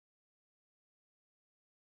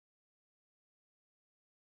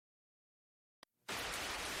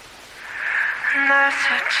날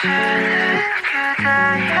스치는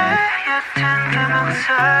그대의 옅은 그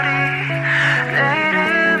목소리 내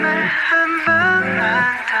이름을 한 번만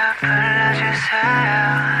더 불러주세요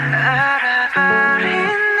알아버린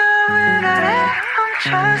노을 아래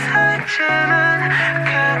멈춰 서 있지만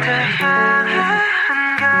그대 향해 한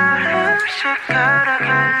걸음씩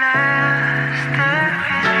걸어갈래요 Still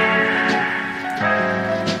with you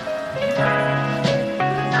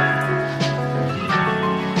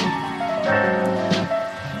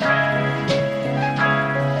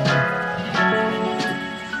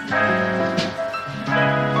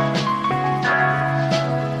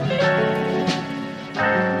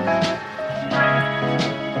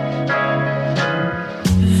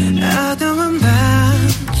어두운 밤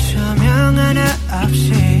조명 하나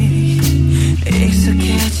없이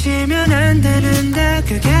익숙해지면 안 되는데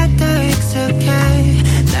그게 더 익숙해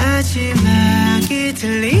마지막이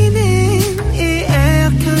들리는 이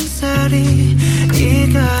에어컨 소리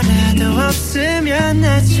이거라도 없으면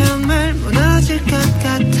나 정말 무너질 것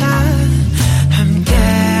같아 함께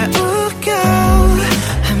웃고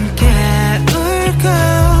함께 울고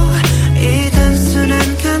이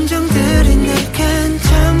단순한 감정들이 내겐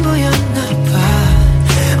전부였나 봐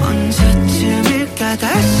언제쯤일까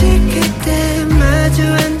다시 그때 마주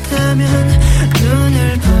앉다면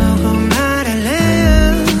눈을 보고 말할래요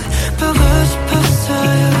보고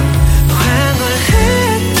싶었어요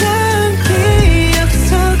황홀했던 기억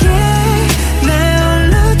속에 내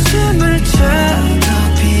홀로 춤을 춰도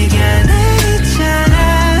비가 내리잖아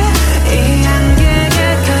이 안개가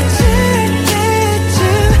커질 때쯤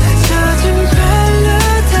젖은 발로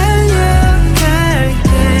달려갈게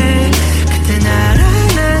그때 날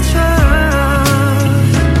안아줘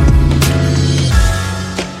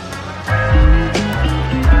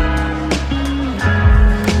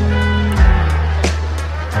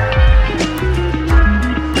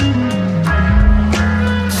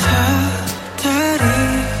저 달이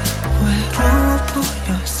외로워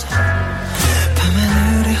보여서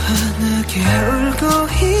밤하늘에 환하게 울고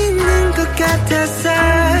있는 것 같았어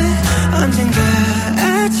언젠가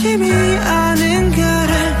아침이